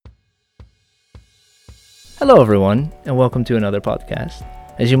Hello, everyone, and welcome to another podcast.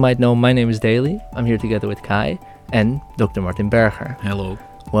 As you might know, my name is Daly. I'm here together with Kai and Dr. Martin Berger. Hello.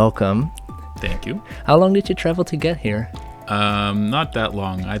 Welcome. Thank you. How long did you travel to get here? Not that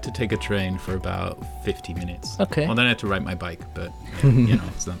long. I had to take a train for about 50 minutes. Okay. Well, then I had to ride my bike, but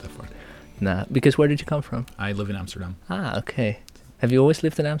it's not that far. Nah, because where did you come from? I live in Amsterdam. Ah, okay. Have you always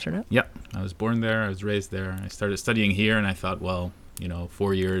lived in Amsterdam? Yeah, I was born there. I was raised there. I started studying here, and I thought,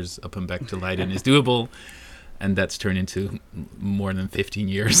 4 years up and back to Leiden is doable. And that's turned into more than 15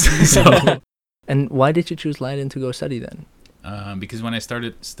 years. So, And why did you choose Leiden to go study then? because when I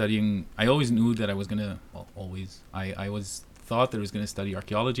started studying, I always knew that I was going to, I always thought that I was going to study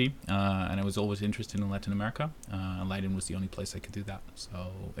archaeology, and I was always interested in Latin America. Leiden was the only place I could do that.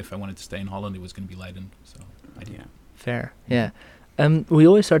 So if I wanted to stay in Holland, it was going to be Leiden. So I did. Yeah. Fair, yeah. We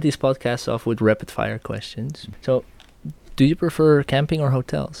always start these podcasts off with rapid fire questions. So, do you prefer camping or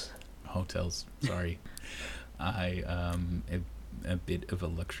hotels? Hotels, sorry. I am a bit of a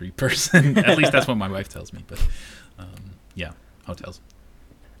luxury person. At least that's what my wife tells me. But hotels.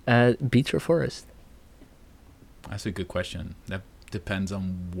 Beach or forest? That's a good question. That depends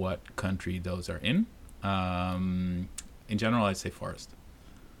on what country those are in. In general, I'd say forest.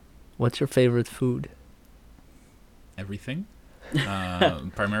 What's your favorite food? Everything.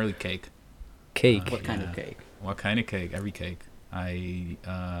 Primarily cake. Cake. What kind of cake? What kind of cake? Every cake.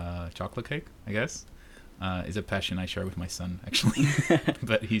 Chocolate cake, I guess. Is a passion I share with my son, actually.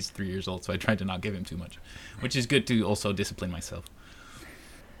 But he's 3 years old, so I try to not give him too much, which is good to also discipline myself.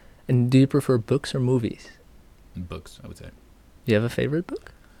 And do you prefer books or movies? Books, I would say. Do you have a favorite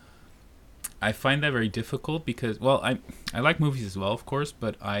book? I find that very difficult because, I like movies as well, of course,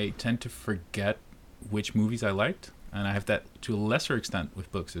 but I tend to forget which movies I liked. And I have that to a lesser extent with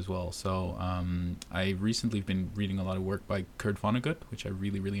books as well. So I recently been reading a lot of work by Kurt Vonnegut, which I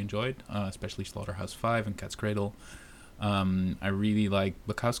really, really enjoyed, especially Slaughterhouse-Five and Cat's Cradle. I really like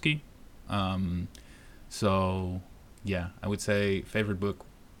Bukowski. I would say favorite book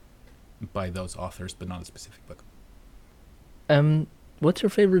by those authors, but not a specific book. What's your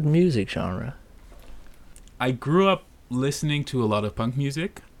favorite music genre? I grew up listening to a lot of punk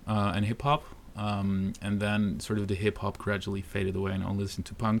music and hip-hop. And then sort of the hip-hop gradually faded away and I only listened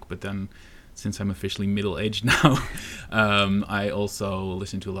to punk. But then since I'm officially middle-aged now, I also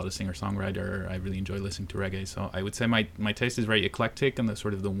listen to a lot of singer-songwriter. I really enjoy listening to reggae. So I would say my taste is very eclectic, and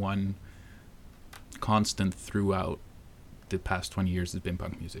the one constant throughout the past 20 years has been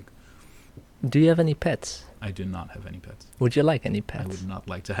punk music. Do you have any pets? I do not have any pets. Would you like any pets? I would not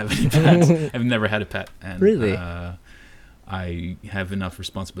like to have any pets. I've never had a pet. And, really? I have enough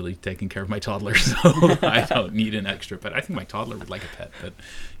responsibility taking care of my toddler, so I don't need an extra pet. I think my toddler would like a pet, but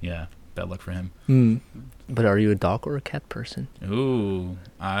yeah, bad luck for him. But are you a dog or a cat person? Ooh,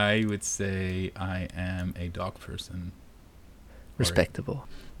 I would say I am a dog person. Respectable.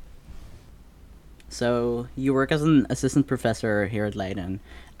 So you work as an assistant professor here at Leiden.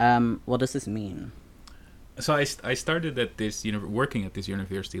 What does this mean? So I started at working at this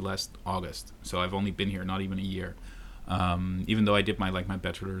university last August, so I've only been here not even a year. Even though I did my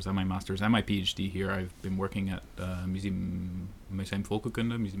bachelor's and my master's and my PhD here, I've been working at Museum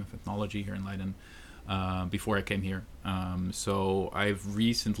Volkenkunde, Museum of Ethnology here in Leiden, before I came here. So I've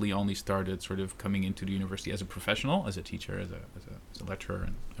recently only started sort of coming into the university as a professional, as a teacher, as a lecturer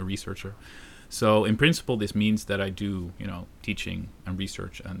and a researcher. So in principle, this means that I do, teaching and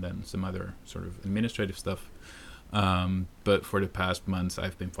research and then some other sort of administrative stuff. But for the past months,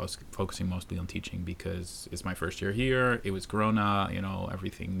 I've been focusing mostly on teaching because it's my first year here. It was Corona,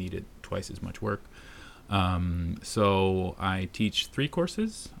 everything needed twice as much work. So I teach 3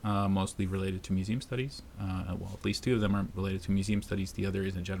 courses, mostly related to museum studies. At least 2 of them are related to museum studies. The other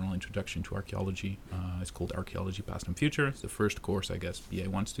is a general introduction to archaeology. It's called Archaeology, Past and Future. It's the first course, I guess,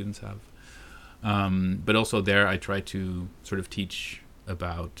 BA1 students have. But also there, I try to sort of teach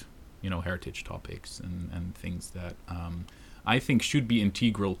about heritage topics and things that I think should be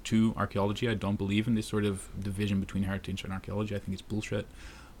integral to archaeology. I don't believe in this sort of division between heritage and archaeology. I think it's bullshit.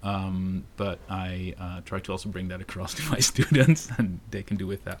 But I try to also bring that across to my students, and they can do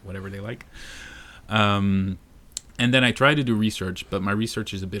with that whatever they like. And then I try to do research, but my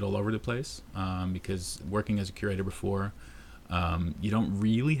research is a bit all over the place because working as a curator before, you don't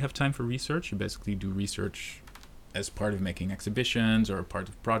really have time for research. You basically do research as part of making exhibitions or part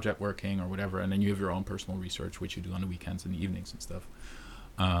of project working or whatever, and then you have your own personal research, which you do on the weekends and the evenings and stuff.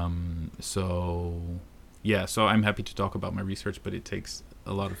 So I'm happy to talk about my research, but it takes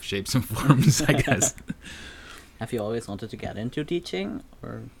a lot of shapes and forms, I guess. Have you always wanted to get into teaching,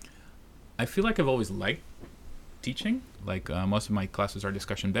 or? I feel like I've always liked teaching. Like most of my classes are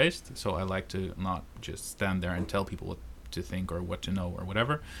discussion based, so I like to not just stand there and tell people what to think or what to know or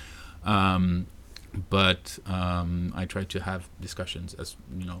whatever. But I try to have discussions as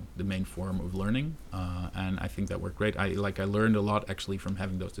the main form of learning, and I think that worked great. I learned a lot actually from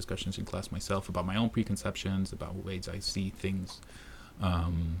having those discussions in class myself about my own preconceptions, about ways I see things.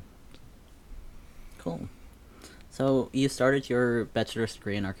 Cool. So you started your bachelor's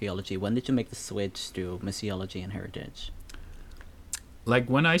degree in archaeology. When did you make the switch to museology and heritage? Like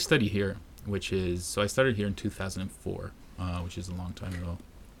when I study here, I started here in 2004, which is a long time ago.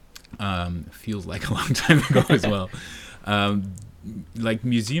 Feels like a long time ago as well. Like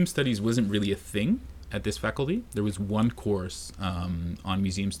museum studies wasn't really a thing at this faculty. There was one course on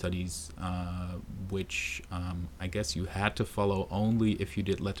museum studies, which I guess you had to follow only if you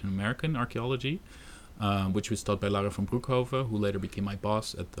did Latin American archaeology, which was taught by Lara van Broekhoven, who later became my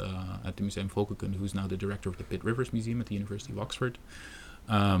boss at the Museum Volkenkunde, who's now the director of the Pitt Rivers Museum at the University of Oxford.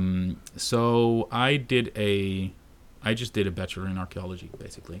 So I just did a bachelor in archaeology,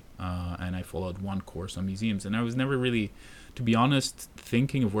 basically, and I followed one course on museums. And I was never really, to be honest,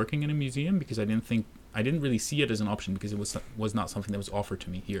 thinking of working in a museum because I didn't really see it as an option because it was not something that was offered to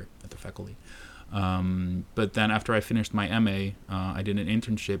me here at the faculty. But then after I finished my MA, I did an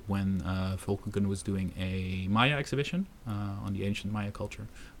internship when Volkenkunde was doing a Maya exhibition on the ancient Maya culture,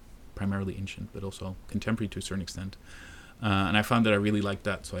 primarily ancient, but also contemporary to a certain extent. And I found that I really liked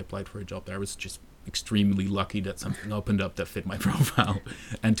that, so I applied for a job there. I was just extremely lucky that something opened up that fit my profile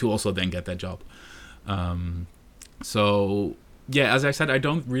and to also then get that job. So yeah, as I said, I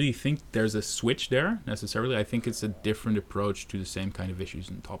don't really think there's a switch there necessarily. I think it's a different approach to the same kind of issues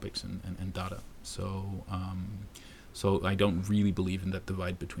and topics and data. So I don't really believe in that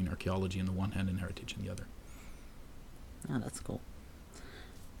divide between archaeology on the one hand and heritage on the other. Oh, that's cool.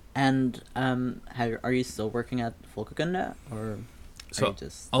 And are you still working at Volkenkunde, or so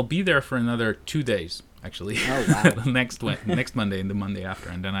I'll be there for another 2 days, actually. Oh, wow. next Monday and the Monday after,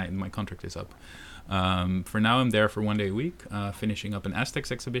 and then my contract is up. For now, I'm there for 1 day a week, finishing up an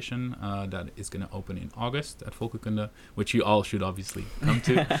Aztecs exhibition that is going to open in August at Volkenkunde, which you all should obviously come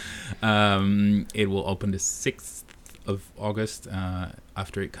to. It will open the 6th of August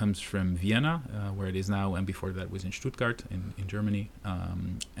after it comes from Vienna, where it is now, and before that was in Stuttgart in Germany.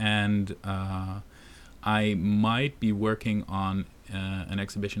 And I might be working on an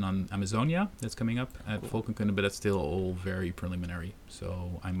exhibition on Amazonia that's coming up at Volkenkunde, but that's still all very preliminary.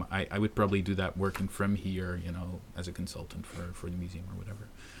 So I would probably do that working from here, as a consultant for the museum or whatever.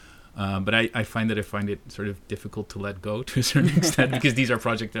 But I find it sort of difficult to let go to a certain extent because these are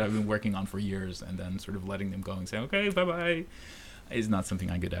projects that I've been working on for years, and then sort of letting them go and saying, okay, bye-bye, is not something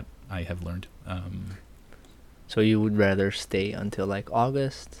I'm good at, I have learned. So you would rather stay until like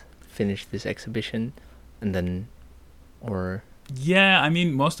August, finish this exhibition, and then, or... Yeah, I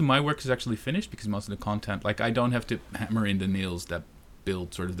mean, most of my work is actually finished because most of the content, like I don't have to hammer in the nails that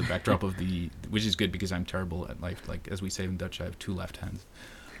build sort of the backdrop of which is good because I'm terrible at life. Like, as we say in Dutch, I have 2 left hands.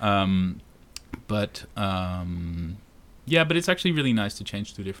 But it's actually really nice to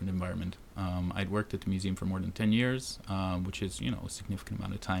change to a different environment. I'd worked at the museum for more than 10 years, which is, a significant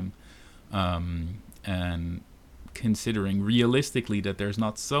amount of time. And considering realistically that there's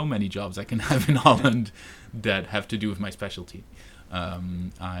not so many jobs I can have in Holland that have to do with my specialty,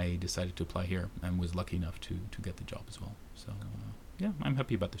 I decided to apply here and was lucky enough to get the job as well. So, I'm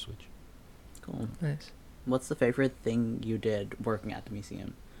happy about the switch. Cool. Nice. What's the favorite thing you did working at the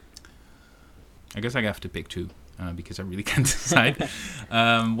museum? I guess I have to pick 2 because I really can't decide.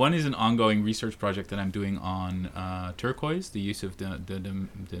 One is an ongoing research project that I'm doing on turquoise, the use of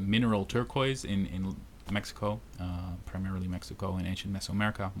the mineral turquoise in Mexico, primarily Mexico and ancient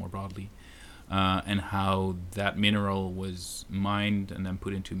Mesoamerica more broadly, and how that mineral was mined and then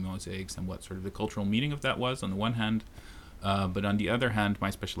put into mosaics and what sort of the cultural meaning of that was on the one hand. But on the other hand, my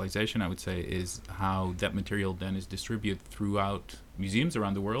specialization, I would say, is how that material then is distributed throughout museums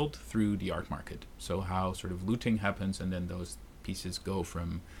around the world through the art market. So how sort of looting happens, and then those pieces go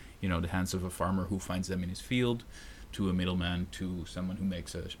from, the hands of a farmer who finds them in his field to a middleman to someone who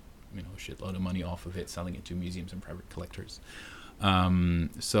makes a shitload of money off of it, selling it to museums and private collectors.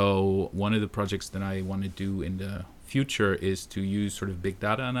 So one of the projects that I want to do in the future is to use sort of big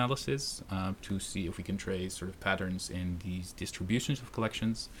data analysis to see if we can trace sort of patterns in these distributions of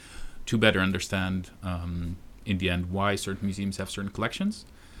collections to better understand in the end why certain museums have certain collections,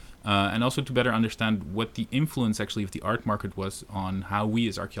 and also to better understand what the influence actually of the art market was on how we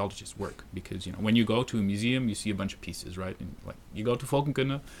as archaeologists work. Because when you go to a museum, you see a bunch of pieces, right? And, like, you go to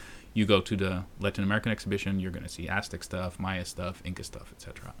Volkenkunde, you go to the Latin American exhibition, you're going to see Aztec stuff, Maya stuff, Inca stuff,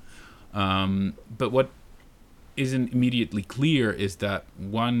 etc. But what isn't immediately clear is that,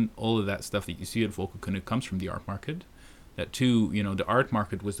 one, all of that stuff that you see at Folkekunde comes from the art market. That, two, the art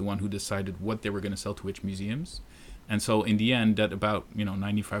market was the one who decided what they were going to sell to which museums. And so in the end, that about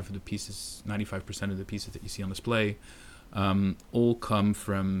 95% of the pieces that you see on display all come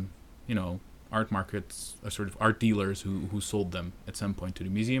from art markets, sort of art dealers who sold them at some point to the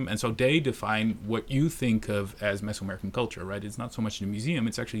museum. And so they define what you think of as Mesoamerican culture, right? It's not so much the museum,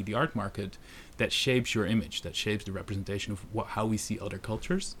 it's actually the art market that shapes your image, that shapes the representation of how we see other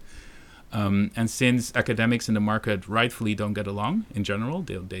cultures. And since academics in the market rightfully don't get along in general,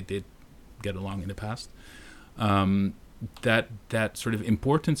 they did get along in the past, that sort of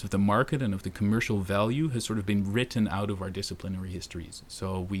importance of the market and of the commercial value has sort of been written out of our disciplinary histories.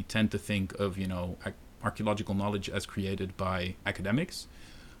 So we tend to think of, archaeological knowledge as created by academics,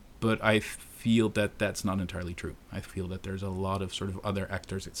 but I feel that that's not entirely true. I feel that there's a lot of sort of other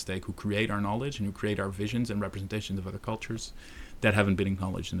actors at stake who create our knowledge and who create our visions and representations of other cultures that haven't been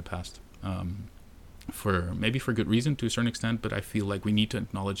acknowledged in the past. For good reason to a certain extent, but I feel like we need to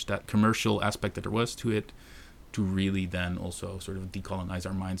acknowledge that commercial aspect that there was to it, to really then also sort of decolonize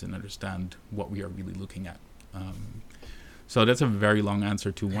our minds and understand what we are really looking at. So that's a very long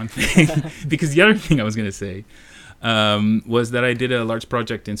answer to one thing, because the other thing I was going to say was that I did a large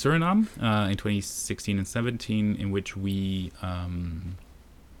project in Suriname in 2016 and 17, in which we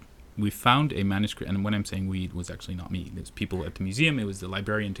found a manuscript. And when I'm saying we, it was actually not me. It was people at the museum. It was the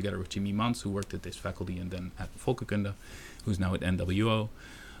librarian together with Jimmy Mans, who worked at this faculty and then at Folkekunde, who's now at NWO.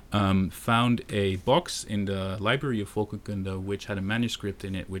 Found a box in the library of Folkekunde which had a manuscript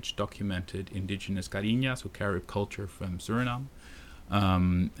in it which documented indigenous Cariña, so Carib culture from Suriname.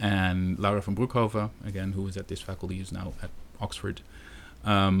 And Laura van Broekhoven, again, who was at this faculty, is now at Oxford,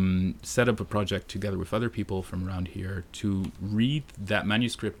 set up a project together with other people from around here to read that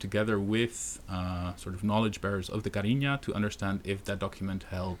manuscript together with sort of knowledge bearers of the Cariña to understand if that document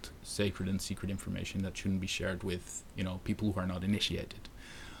held sacred and secret information that shouldn't be shared with people who are not initiated.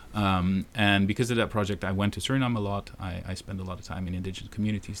 And because of that project, I went to Suriname a lot. I spent a lot of time in indigenous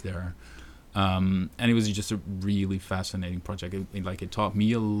communities there. And it was just a really fascinating project. It taught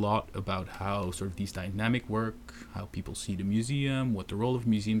me a lot about how sort of these dynamic work, how people see the museum, what the role of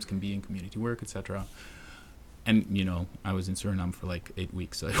museums can be in community work, etc. And, I was in Suriname for 8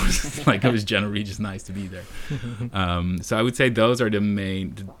 weeks, so it was generally just nice to be there. So I would say those are the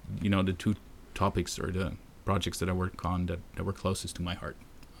main, the two topics or the projects that I work on that were closest to my heart.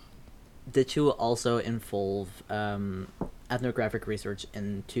 Did you also involve ethnographic research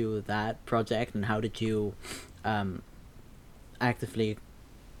into that project, and how did you actively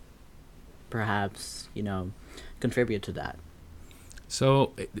perhaps contribute to that?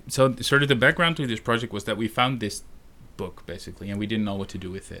 So sort of the background to this project was that we found this book basically, and we didn't know what to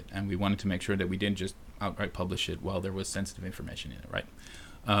do with it, and we wanted to make sure that we didn't just outright publish it while there was sensitive information in it, right?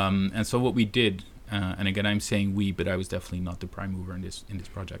 And so what we did, and again I'm saying we, but I was definitely not the prime mover in this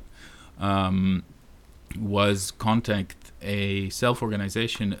project, was contact a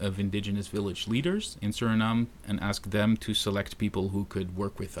self-organization of indigenous village leaders in Suriname and ask them to select people who could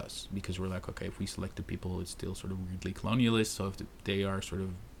work with us, because we're like, okay, if we select the people, it's still sort of weirdly colonialist, so if they are sort of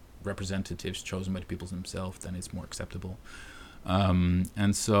representatives chosen by the people themselves, then it's more acceptable.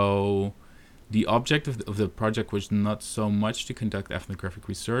 And so the object of the project was not so much to conduct ethnographic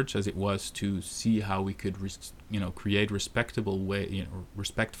research as it was to see how we could create respectful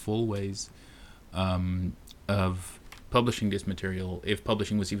ways of publishing this material, if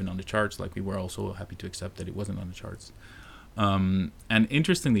publishing was even on the charts. We were also happy to accept that it wasn't on the charts. And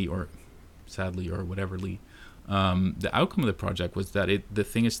interestingly, or sadly, or whateverly, the outcome of the project was that the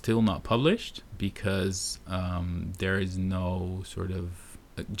thing is still not published because there is no sort of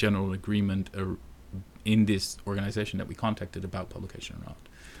general agreement in this organization that we contacted about publication or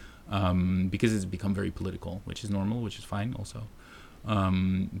not, because it's become very political, which is normal, which is fine also.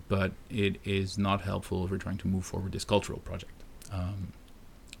 But it is not helpful if we're trying to move forward this cultural project.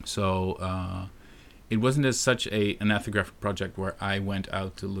 So it wasn't as such an ethnographic project where I went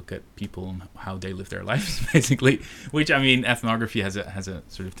out to look at people and how they live their lives, basically, which, ethnography has a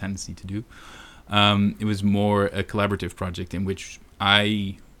sort of tendency to do. It was more a collaborative project in which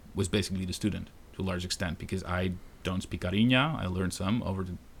I was basically the student to a large extent, because I don't speak Cariña. I learned some over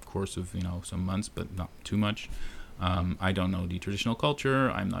the course of some months, but not too much. I don't know the traditional culture.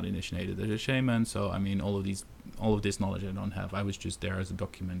 I'm not initiated as a shaman, so all of this knowledge I don't have. I was just there as a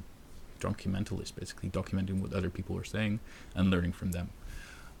documentalist, basically documenting what other people were saying and learning from them.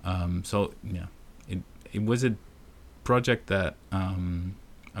 It was a project that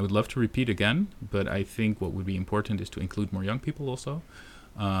I would love to repeat again, but I think what would be important is to include more young people also.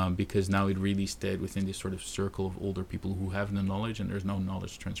 because now it really stayed within this sort of circle of older people who have the knowledge, and there's no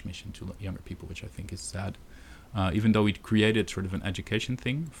knowledge transmission to younger people, which I think is sad. Even though we created sort of an education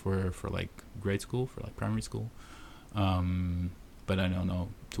thing for like grade school, for like primary school, but I don't know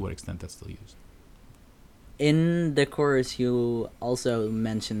to what extent that's still used. In the course, you also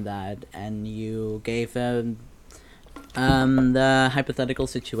mentioned that, and you gave the hypothetical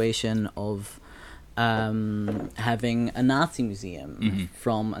situation of having a Nazi museum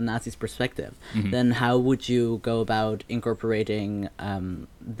from a Nazi's perspective. Then how would you go about incorporating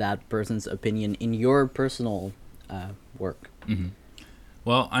that person's opinion in your personal work?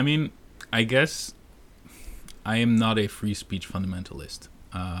 Well, I mean, I guess I am not a free speech fundamentalist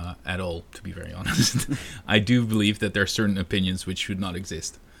at all, to be very honest. I do believe that there are certain opinions which should not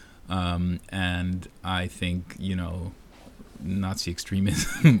exist. And I think, Nazi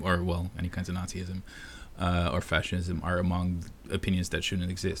extremism, or, well, any kinds of Nazism or fascism are among opinions that shouldn't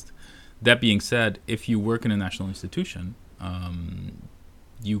exist. That being said, if you work in a national institution,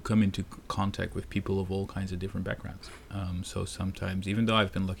 you come into contact with people of all kinds of different backgrounds. So sometimes, even though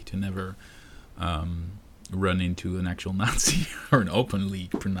I've been lucky to never run into an actual Nazi or an openly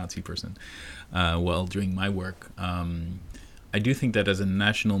Nazi person while doing my work, I do think that as a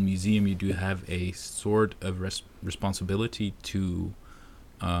national museum, you do have a sort of responsibility to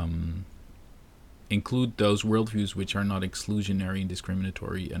include those worldviews which are not exclusionary and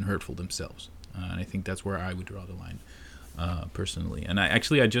discriminatory and hurtful themselves. And I think that's where I would draw the line personally. And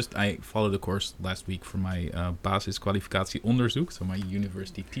I followed a course last week for my basiskwalificatieonderzoek, so my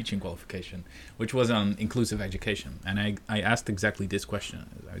university teaching qualification, which was on inclusive education. And I asked exactly this question.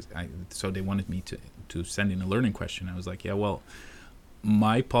 So they wanted me to send in a learning question. I was like, yeah, well,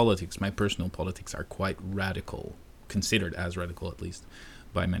 my personal politics are quite radical, considered as radical at least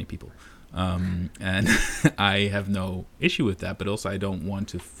by many people. And I have no issue with that, but also I don't want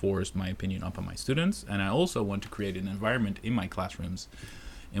to force my opinion upon my students. And I also want to create an environment in my classrooms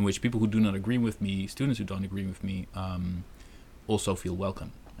in which people who do not agree with me, students who don't agree with me, also feel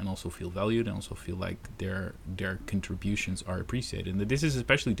welcome and also feel valued and also feel like their contributions are appreciated. And this is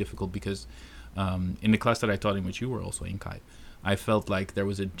especially difficult because in the class that I taught in, which you were also in, Kai, I felt like there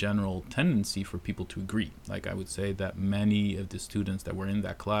was a general tendency for people to agree. Like I would say that many of the students that were in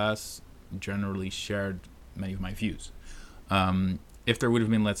that class generally shared many of my views. If there would have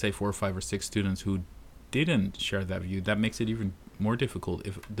been, let's say, 4 or 5 or 6 students who didn't share that view, that makes it even more difficult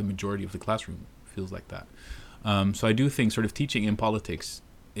if the majority of the classroom feels like that. So I do think sort of teaching in politics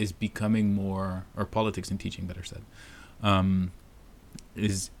is becoming more, or politics and teaching, better said,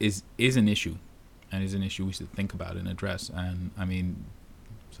 is an issue, and is an issue we should think about and address. And I mean,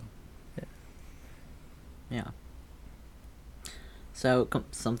 so yeah. So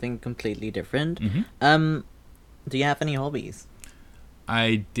something completely different. Do you have any hobbies?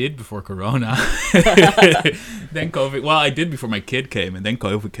 I did before Corona. Then COVID. Well, I did before my kid came, and then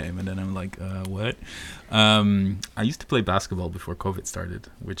COVID came, and then I'm like, what? I used to play basketball before COVID started,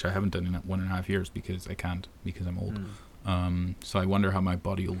 which I haven't done in 1.5 years because I can't, because I'm old. So I wonder how my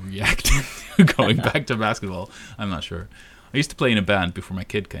body will react to going back to basketball. I'm not sure. I used to play in a band before my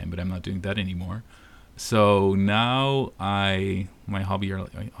kid came, but I'm not doing that anymore. So now my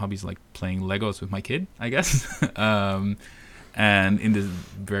hobbies like playing Legos with my kid, I guess. And in the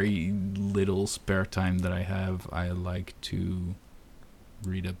very little spare time that I have, I like to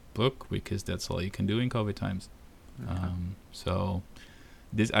read a book because that's all you can do in COVID times. So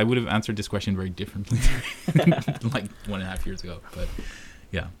I would have answered this question very differently like 1.5 years ago, but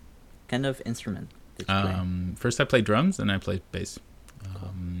yeah. Kind of instrument did you play? First I played drums and I played bass.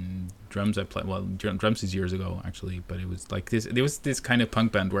 Drums drums is years ago actually, but it was like this. There was this kind of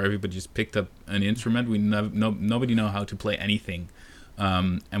punk band where everybody just picked up an instrument. Nobody know how to play anything,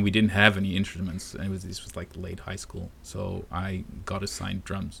 and we didn't have any instruments. And this was like late high school, so I got assigned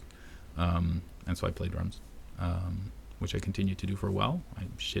drums, and so I played drums, which I continued to do for a while. I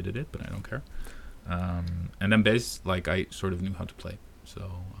shit at it, but I don't care. And then bass, like I sort of knew how to play, so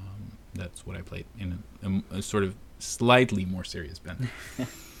that's what I played in a sort of slightly more serious band.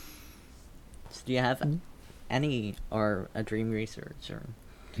 So do you have any, or a dream research, or?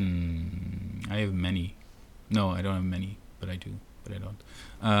 I have many. No, I don't have many, but I do. But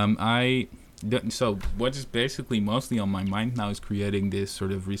I don't. So what is basically mostly on my mind now is creating this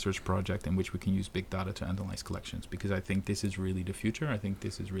sort of research project in which we can use big data to analyze collections, because I think this is really the future. I think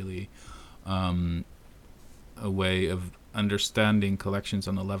this is really a way of understanding collections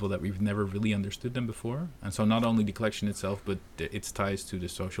on a level that we've never really understood them before. And so not only the collection itself, but its ties to the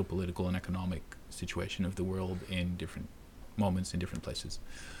social, political, and economic situation of the world in different moments in different places.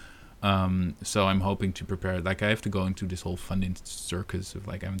 So I'm hoping to prepare. Like I have to go into this whole funding circus of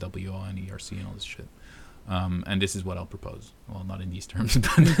like MWO and ERC and all this shit. And this is what I'll propose. Well, not in these terms,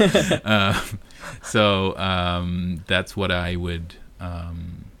 but that's what I would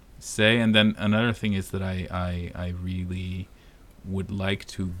say. And then another thing is that I really would like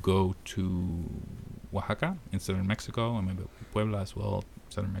to go to Oaxaca in southern Mexico, and maybe Puebla as well,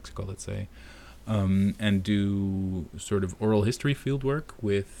 southern Mexico, let's say, and do sort of oral history field work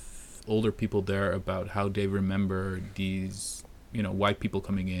with older people there about how they remember these, white people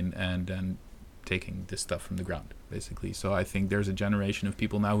coming in and then taking this stuff from the ground, basically. So I think there's a generation of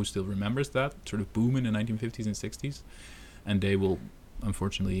people now who still remembers that sort of boom in the 1950s and 60s, and they will,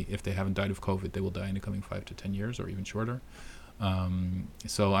 unfortunately, if they haven't died of COVID, they will die in the coming 5 to 10 years or even shorter.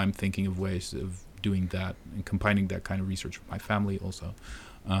 So I'm thinking of ways of doing that and combining that kind of research with my family also.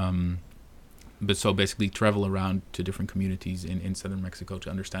 But so basically travel around to different communities in southern Mexico to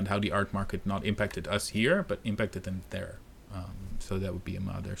understand how the art market not impacted us here, but impacted them there. So that would be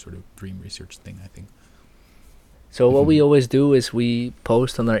another sort of dream research thing, I think. So what we always do is we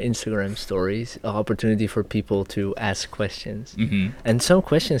post on our Instagram stories an opportunity for people to ask questions. And some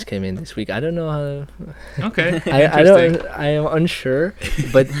questions came in this week. I don't know how. Okay. I am unsure,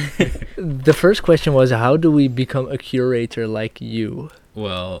 but the first question was, how do we become a curator like you?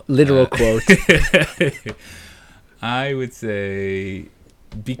 Well, literal quote. I would say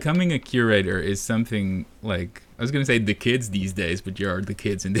becoming a curator is something like, I was going to say the kids these days, but you're the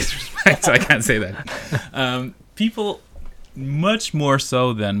kids in this respect, so I can't say that. People, much more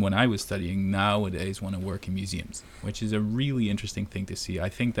so than when I was studying, nowadays want to work in museums, which is a really interesting thing to see. I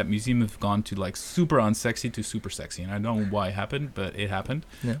think that museums have gone to like super unsexy to super sexy, and I don't know why it happened, but it happened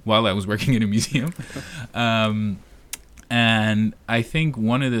while I was working in a museum. And I think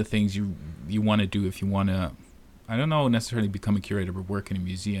one of the things you want to do if you want to, I don't know necessarily become a curator, but work in a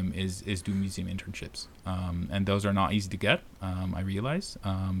museum is do museum internships. And those are not easy to get, I realize.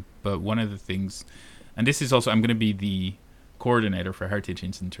 But one of the things, and this is also, I'm going to be the coordinator for heritage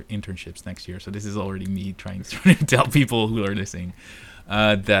internships next year. So this is already me trying to tell people who are listening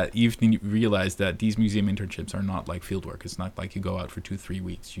that you realize that these museum internships are not like field work. It's not like you go out for 2-3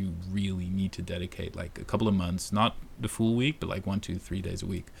 weeks. You really need to dedicate like a couple of months, not the full week, but like 1-2-3 days a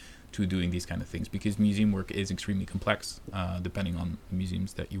week to doing these kind of things, because museum work is extremely complex. Depending on the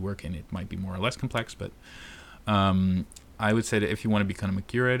museums that you work in, it might be more or less complex, but I would say that if you want to become a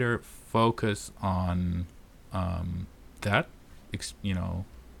curator, focus on that,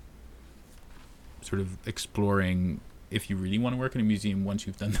 sort of exploring if you really want to work in a museum once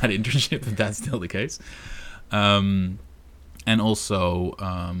you've done that internship, if that's still the case. And also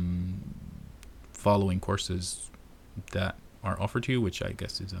following courses that are offered to you, which I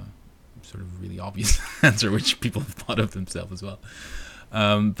guess is a sort of really obvious answer, which people have thought of themselves as well.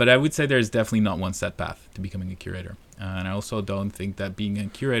 But I would say there's definitely not one set path to becoming a curator. And I also don't think that being a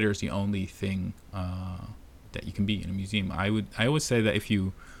curator is the only thing that you can be in a museum. I always say that it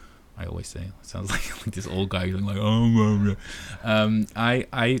sounds like this old guy going like,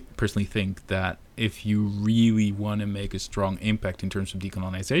 I personally think that if you really want to make a strong impact in terms of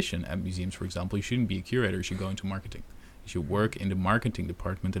decolonization at museums, for example, you shouldn't be a curator, you should go into marketing. You should work in the marketing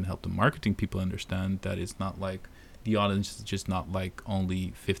department and help the marketing people understand that it's not like the audience is just not like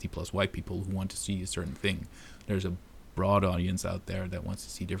only 50 plus white people who want to see a certain thing. There's a broad audience out there that wants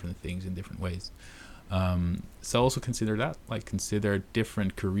to see different things in different ways. So also consider that, like consider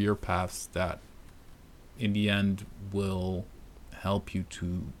different career paths that in the end will help you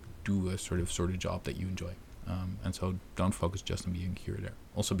to do a sort of job that you enjoy. And so don't focus just on being a curator.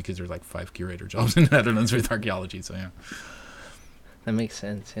 Also because there's like 5 curator jobs in the Netherlands with archaeology, so yeah. That makes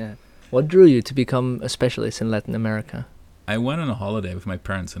sense, yeah. What drew you to become a specialist in Latin America? I went on a holiday with my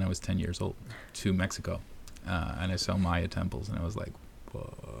parents when I was 10 years old to Mexico. And I saw Maya temples and I was like,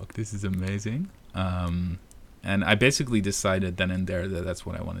 fuck, this is amazing. And I basically decided then and there that that's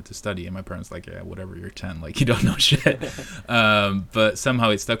what I wanted to study. And my parents like, yeah, whatever, you're 10, like you don't know shit. But somehow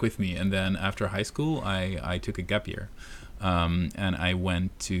it stuck with me. And then after high school, I took a gap year. And I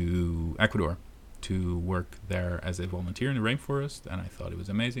went to Ecuador to work there as a volunteer in the rainforest. And I thought it was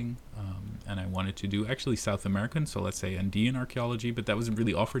amazing. And I wanted to do actually South American, so let's say Andean archaeology, but that wasn't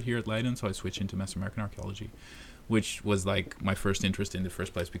really offered here at Leiden. So I switched into Mesoamerican archaeology, which was like my first interest in the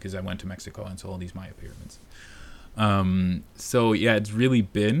first place because I went to Mexico and saw all these Maya pyramids. So yeah, it's really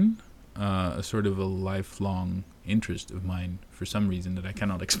been a sort of a lifelong interest of mine for some reason that I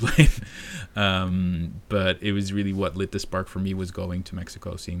cannot explain. But it was really what lit the spark for me was going to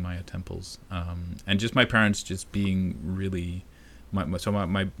Mexico, seeing Maya temples, and just my parents just being really. My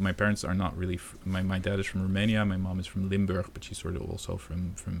parents are not really. My dad is from Romania. My mom is from Limburg, but she's sort of also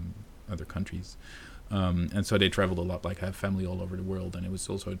from other countries. And so they traveled a lot. Like I have family all over the world, and it was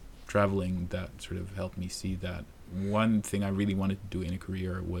also traveling that sort of helped me see that one thing I really wanted to do in a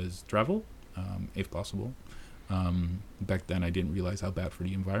career was travel, if possible. Back then I didn't realize how bad for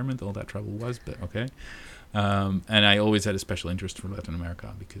the environment all that travel was, but okay. And I always had a special interest for Latin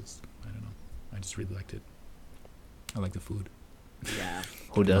America because, I don't know, I just really liked it. I like the food. Yeah.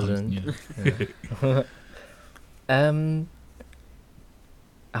 Who doesn't? Yeah.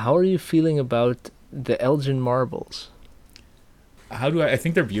 How are you feeling about the Elgin marbles? I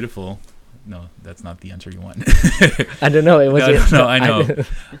think they're beautiful. No, that's not the answer you want. I don't know. It was no, I know.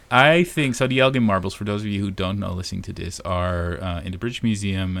 I think so. The Elgin marbles, for those of you who don't know, listening to this, are in the British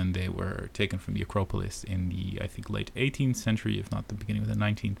Museum, and they were taken from the Acropolis in the, I think, late 18th century, if not the beginning of the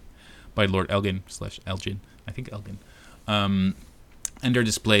 19th, by Lord Elgin / Elgin. I think Elgin. And they're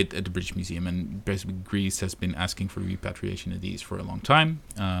displayed at the British Museum, and basically Greece has been asking for repatriation of these for a long time,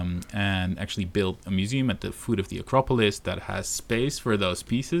 and actually built a museum at the foot of the Acropolis that has space for those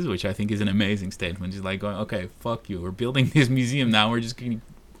pieces, which I think is an amazing statement. It's like going, okay, fuck you, we're building this museum now, we're just going to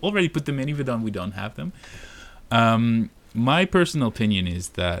already put them in, even though we don't have them. My personal opinion is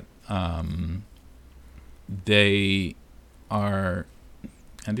that they are,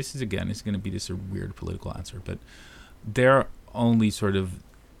 and this is going to be this weird political answer, but they're only sort of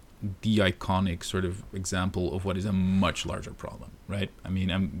the iconic sort of example of what is a much larger problem, right? I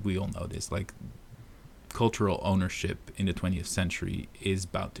mean, we all know this, like cultural ownership in the 20th century is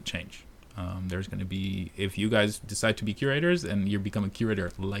about to change. There's going to be, if you guys decide to be curators and you become a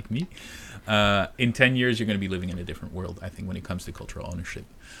curator like me, in 10 years you're going to be living in a different world, I think, when it comes to cultural ownership.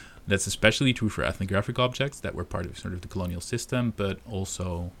 That's especially true for ethnographic objects that were part of sort of the colonial system, but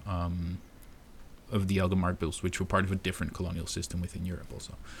also of the Elgin marbles, which were part of a different colonial system within Europe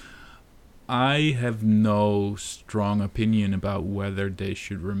also. I have no strong opinion about whether they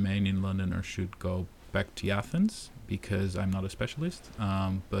should remain in London or should go back to Athens, because I'm not a specialist,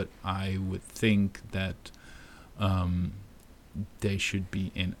 but I would think that they should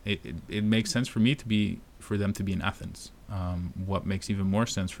be in, it makes sense for them to be in Athens. What makes even more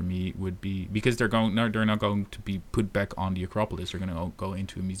sense for me would be, because they're not going to be put back on the Acropolis, they're going to go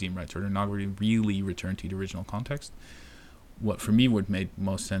into a museum, right? So they're not really return to the original context. What for me would make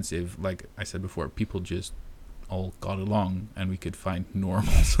most sense if, like I said before, people just all got along and we could find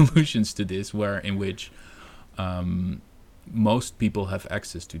normal solutions to this, in which most people have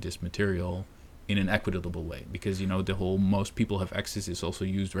access to this material in an equitable way, because the whole most people have access is also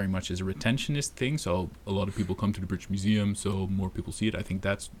used very much as a retentionist thing. So a lot of people come to the British Museum, so more people see it. I think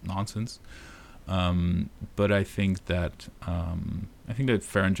that's nonsense. But I think that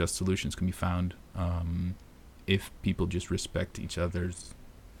fair and just solutions can be found if people just respect each other's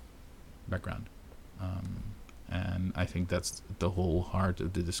background. And I think that's the whole heart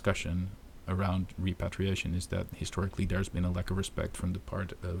of the discussion around repatriation, is that historically there's been a lack of respect from the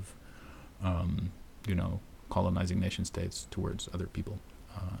part of colonizing nation states towards other people.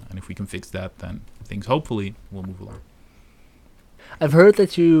 And if we can fix that, then things hopefully will move along. I've heard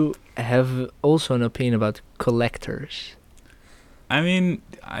that you have also an opinion about collectors. I mean,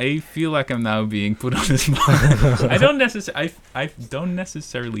 I feel like I'm now being put on the spot. I don't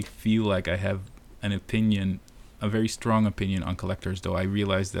necessarily feel like I have an opinion, a very strong opinion on collectors, though I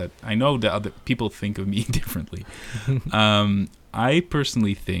realize that I know that other people think of me differently. I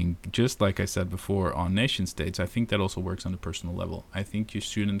personally think, just like I said before on nation states, I think that also works on a personal level. I think you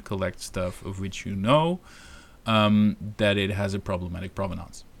shouldn't collect stuff of which that it has a problematic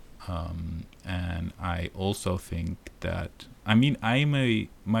provenance. And I also think that,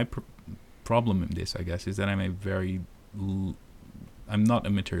 my problem in this, I guess, is that I'm not a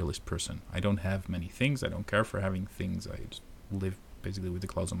materialist person. I don't have many things. I don't care for having things. I just live basically with the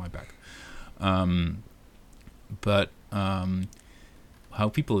clothes on my back. But how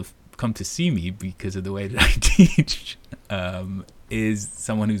people have come to see me because of the way that I teach is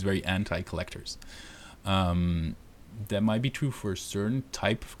someone who's very anti-collectors. That might be true for a certain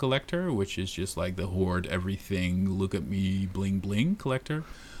type of collector, which is just like the hoard everything, look at me, bling bling collector.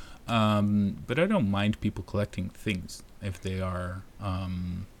 But I don't mind people collecting things if they are,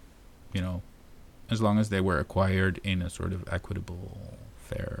 as long as they were acquired in a sort of equitable,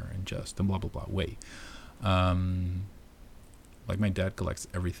 fair, and just, and blah, blah, blah way. Like my dad collects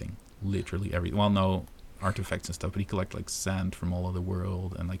everything, literally everything. Well, no artifacts and stuff, but he collects like sand from all over the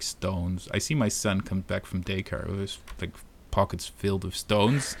world and like stones. I see my son come back from daycare with like pockets filled with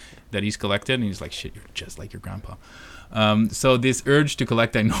stones that he's collected, and he's like, shit, you're just like your grandpa. So this urge to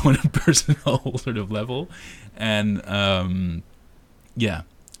collect, I know, on a personal sort of level. And I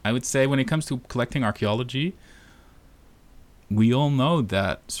would say when it comes to collecting archaeology, we all know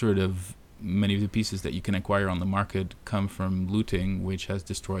that sort of many of the pieces that you can acquire on the market come from looting, which has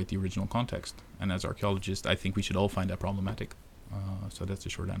destroyed the original context. And as archaeologists, I think we should all find that problematic. So that's the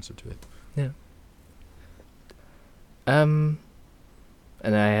short answer to it. Yeah. And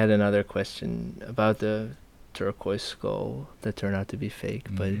I had another question about the turquoise skull that turned out to be fake.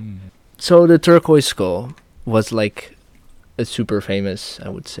 But so the turquoise skull was like a super famous, I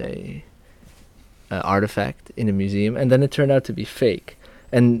would say, artifact in a museum, and then it turned out to be fake.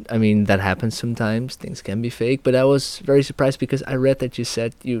 And I mean, that happens sometimes. Things can be fake. But I was very surprised because I read that you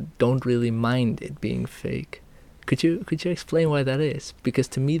said you don't really mind it being fake. Could you explain why that is? Because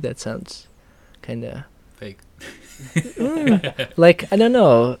to me that sounds kind of fake. Like, I don't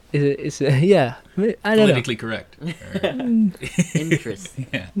know. Yeah, I don't politically correct. Interesting.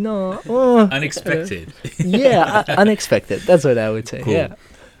 Yeah. No. Unexpected. Yeah, unexpected. That's what I would say. Cool. Yeah.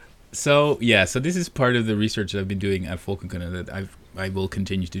 So this is part of the research that I've been doing at Folkekunde that I will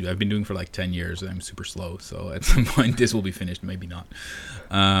continue to do. I've been doing for like 10 years, and I'm super slow. So at some point this will be finished, maybe not.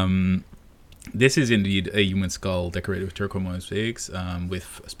 This is indeed a human skull decorated with turquoise mosaics,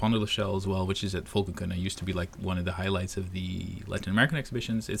 with spondylus shell as well, which is at Folkekunde. It used to be like one of the highlights of the Latin American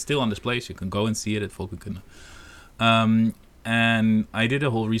exhibitions. It's still on display, so you can go and see it at Folkekunde. And I did a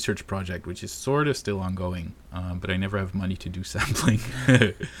whole research project, which is sort of still ongoing, but I never have money to do sampling.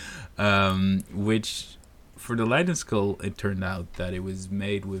 Which, for the Leiden skull, it turned out that it was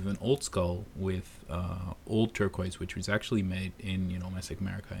made with an old skull with old turquoise, which was actually made in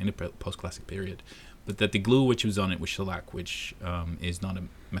Mesoamerica in the post-classic period, but that the glue which was on it was shellac, which is not a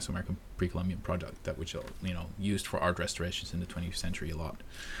Mesoamerican pre-Columbian product that which used for art restorations in the 20th century a lot.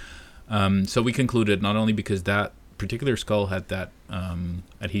 So we concluded, not only because that particular skull had that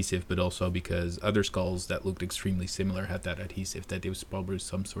adhesive, but also because other skulls that looked extremely similar had that adhesive, that there was probably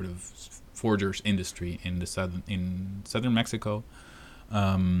some sort of forgers industry in southern Mexico,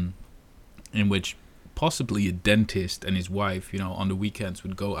 in which possibly a dentist and his wife, on the weekends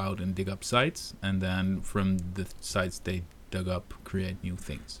would go out and dig up sites, and then from the sites they dug up, create new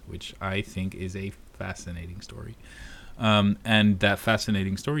things, which I think is a fascinating story. And that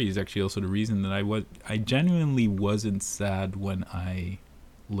fascinating story is actually also the reason that I genuinely wasn't sad when I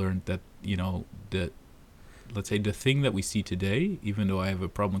learned that, let's say the thing that we see today, even though I have a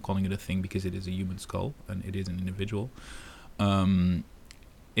problem calling it a thing because it is a human skull and it is an individual,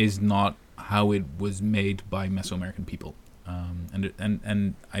 is not how it was made by Mesoamerican people.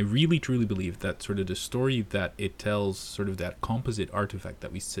 And I really truly believe that sort of the story that it tells, sort of that composite artifact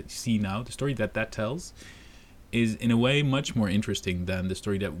that we see now, the story that tells, is in a way much more interesting than the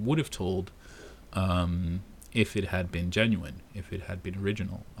story that would have told if it had been genuine, if it had been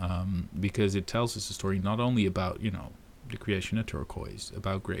original, because it tells us a story not only about the creation of turquoise,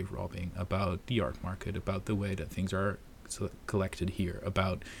 about grave robbing, about the art market, about the way that things are collected here,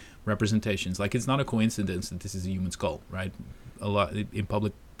 about representations. Like, it's not a coincidence that this is a human skull, right? A lot in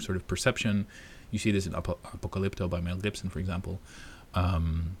public sort of perception, you see this in Apocalypto by Mel Gibson, for example.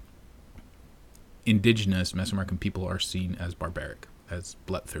 Indigenous Mesoamerican people are seen as barbaric, as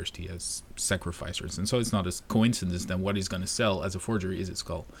bloodthirsty, as sacrificers, and so it's not a coincidence that what he's going to sell as a forgery is its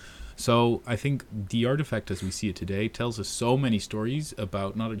skull. So I think the artifact as we see it today tells us so many stories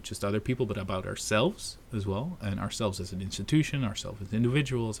about not just other people, but about ourselves as well, and ourselves as an institution, ourselves as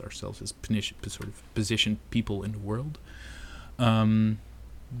individuals, ourselves as sort of positioned people in the world,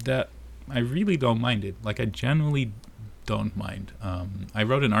 that I really don't mind it. Like, I genuinely don't mind. I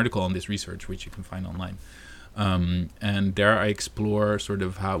wrote an article on this research, which you can find online, and there I explore sort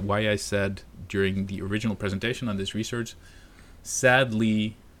of why I said during the original presentation on this research,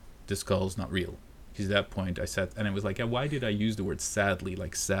 sadly, the skull's not real. Because at that point I said, and it was like, yeah, why did I use the word sadly,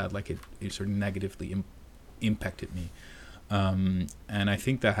 like sad, like it sort of negatively impacted me, and I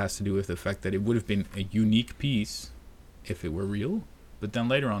think that has to do with the fact that it would have been a unique piece if it were real. But then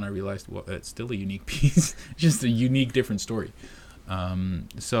later on I realized, well, it's still a unique piece, just a unique, different story.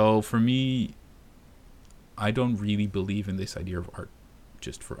 So for me, I don't really believe in this idea of art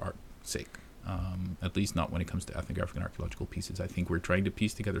just for art's sake, at least not when it comes to ethnographic and archaeological pieces. I think we're trying to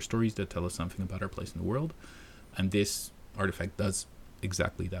piece together stories that tell us something about our place in the world, and this artifact does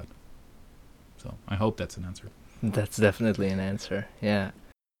exactly that. So I hope that's an answer. That's definitely an answer, yeah.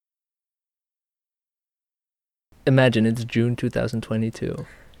 Imagine it's June 2022,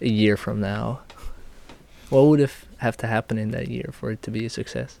 a year from now. What would have to happen in that year for it to be a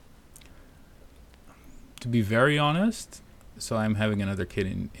success? To be very honest, so I'm having another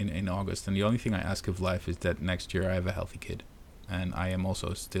kid in August, and the only thing I ask of life is that next year I have a healthy kid. And I am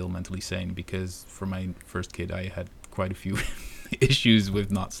also still mentally sane, because for my first kid I had quite a few issues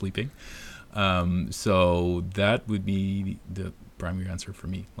with not sleeping. So that would be the primary answer for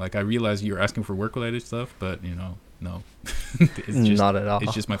me. Like, I realize you're asking for work-related stuff, but no, it's just, not at all.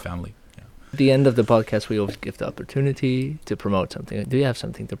 It's just my family. At the end of the podcast, we always give the opportunity to promote something. Do you have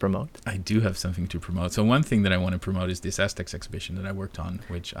something to promote? I do have something to promote. So one thing that I want to promote is this Aztecs exhibition that I worked on,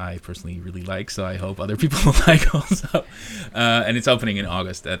 which I personally really like. So I hope other people will like also. And it's opening in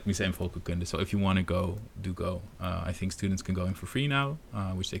August at Museum Volkenkunde. So if you want to go, do go. I think students can go in for free now,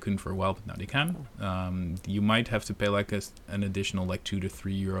 which they couldn't for a while, but now they can. You might have to pay like an additional like €2 to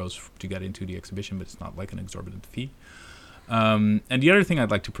 €3 to get into the exhibition, but it's not like an exorbitant fee. And the other thing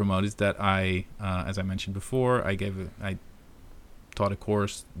I'd like to promote is that I, as I mentioned before, I taught a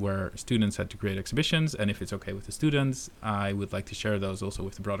course where students had to create exhibitions, and if it's okay with the students, I would like to share those also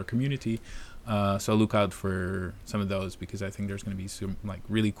with the broader community. So look out for some of those, because I think there's going to be some like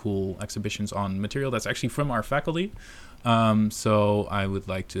really cool exhibitions on material that's actually from our faculty. So I would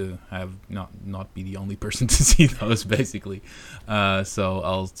like to have not be the only person to see those, basically. So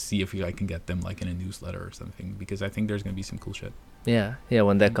I'll see if I can get them like in a newsletter or something, because I think there's going to be some cool shit. Yeah.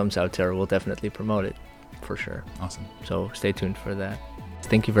 When that comes out, Tara will definitely promote it for sure. Awesome. So stay tuned for that.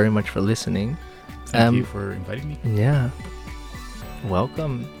 Thank you very much for listening. Thank you for inviting me. Yeah.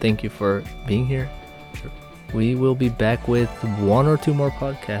 Welcome. Thank you for being here. Sure. We will be back with 1 or 2 more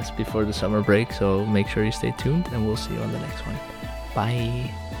podcasts before the summer break, so make sure you stay tuned, and we'll see you on the next one. Bye.